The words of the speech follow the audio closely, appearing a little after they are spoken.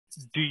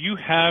do you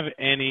have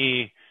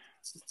any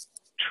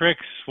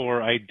tricks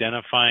for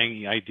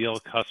identifying ideal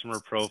customer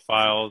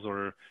profiles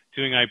or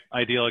doing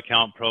ideal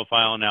account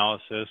profile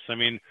analysis? I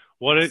mean,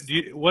 what's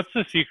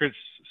the secret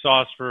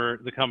sauce for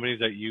the companies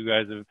that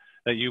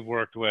you've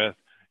worked with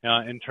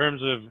in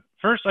terms of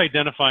first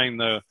identifying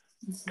the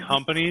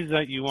companies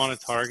that you want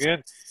to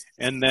target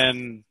and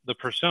then the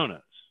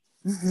personas?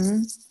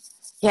 Mm-hmm.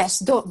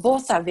 Yes,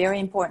 both are very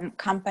important,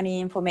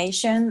 company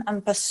information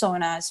and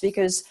personas,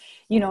 because,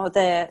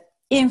 the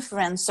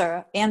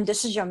influencer and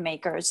decision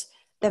makers,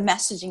 the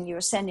messaging you're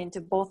sending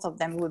to both of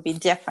them would be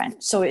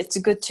different. So it's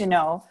good to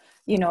know,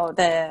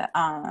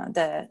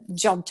 the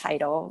job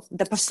title,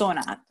 the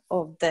persona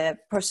of the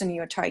person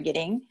you're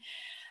targeting.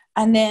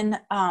 And then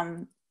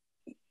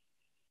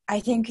I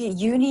think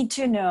you need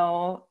to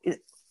know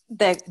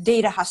the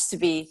data has to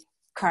be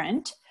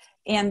current.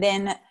 And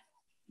then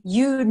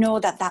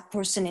that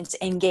person is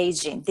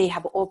engaging. They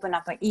have opened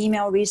up an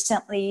email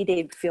recently.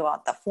 They've filled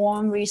out the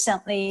form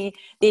recently.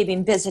 They've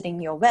been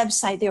visiting your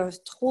website. They're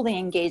totally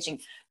engaging.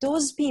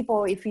 Those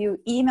people, if you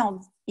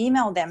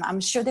email them,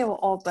 I'm sure they will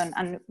open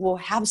and will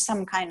have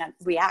some kind of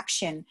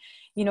reaction.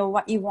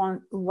 What you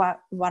want,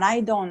 what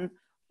I don't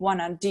want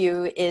to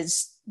do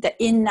is the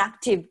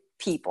inactive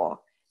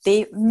people.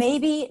 They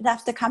maybe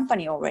left the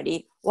company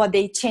already, or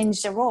they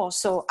changed the role.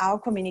 So our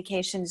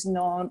communication is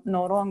no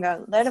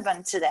longer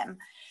relevant to them.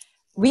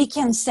 We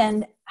can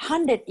send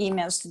 100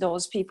 emails to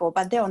those people,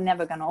 but they're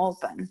never going to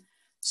open.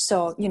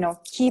 So,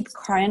 keep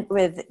current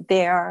with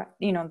their,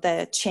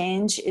 the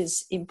change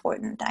is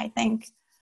important, I think.